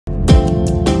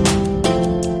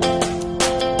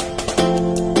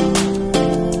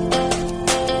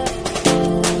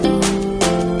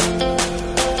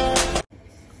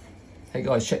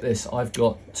guys, check this. I've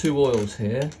got two oils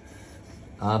here,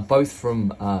 both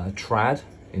from Trat,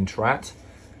 in Trat.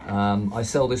 I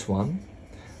sell this one.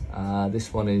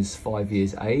 This one is 5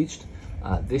 years aged.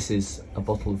 This is a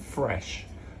bottle of fresh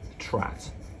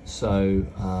Trat. So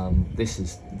this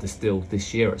is distilled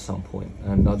this year at some point,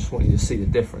 and I just want you to see the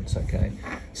difference, okay?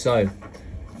 So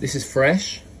this is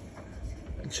fresh.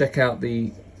 Check out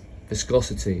the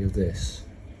viscosity of this.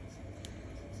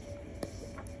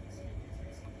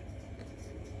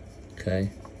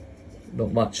 Okay,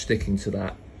 not much sticking to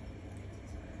that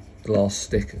glass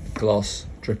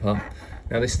dripper.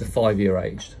 Now this is the 5 year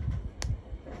aged.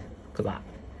 Look at that.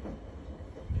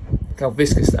 Look how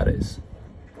viscous that is.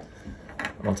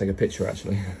 And I'll take a picture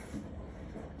actually.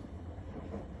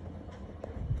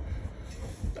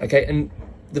 Okay, and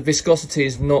the viscosity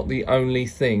is not the only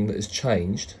thing that has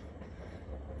changed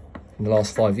in the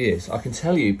last 5 years. I can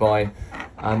tell you by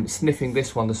sniffing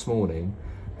this one this morning,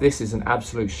 this is an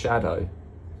absolute shadow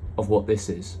of what this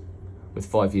is with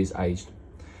 5 years aged.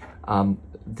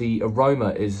 The aroma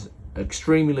is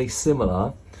extremely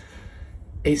similar.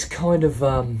 It's kind of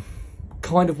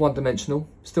one-dimensional,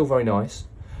 still very nice.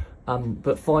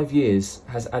 But 5 years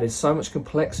has added so much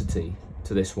complexity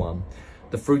to this one.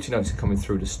 The fruity notes are coming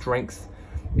through, the strength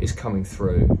is coming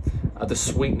through, the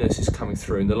sweetness is coming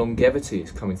through, and the longevity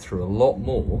is coming through a lot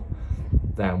more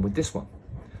than with this one.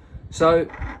 So,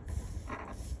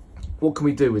 what can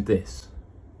we do with this?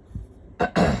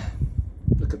 Look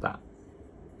at that.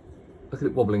 Look at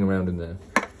it wobbling around in there.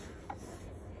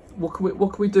 What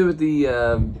can we do with the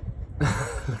look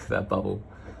at that bubble.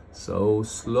 So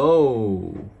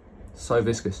slow. So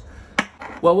viscous.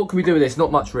 Well, what can we do with this?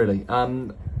 Not much really.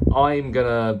 I'm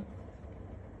gonna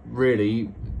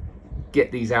really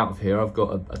get these out of here. I've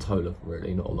got a tola,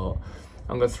 really, not a lot.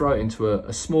 I'm gonna throw it into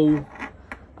a small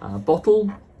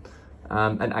bottle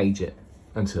and age it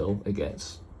until it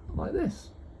gets like this.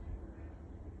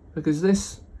 Because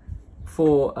this,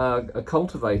 for a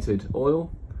cultivated oil,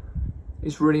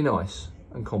 is really nice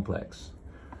and complex.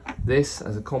 This,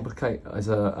 as a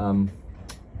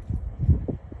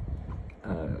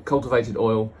cultivated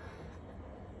oil,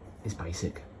 is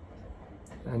basic.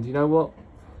 And you know what?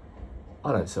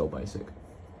 I don't sell basic.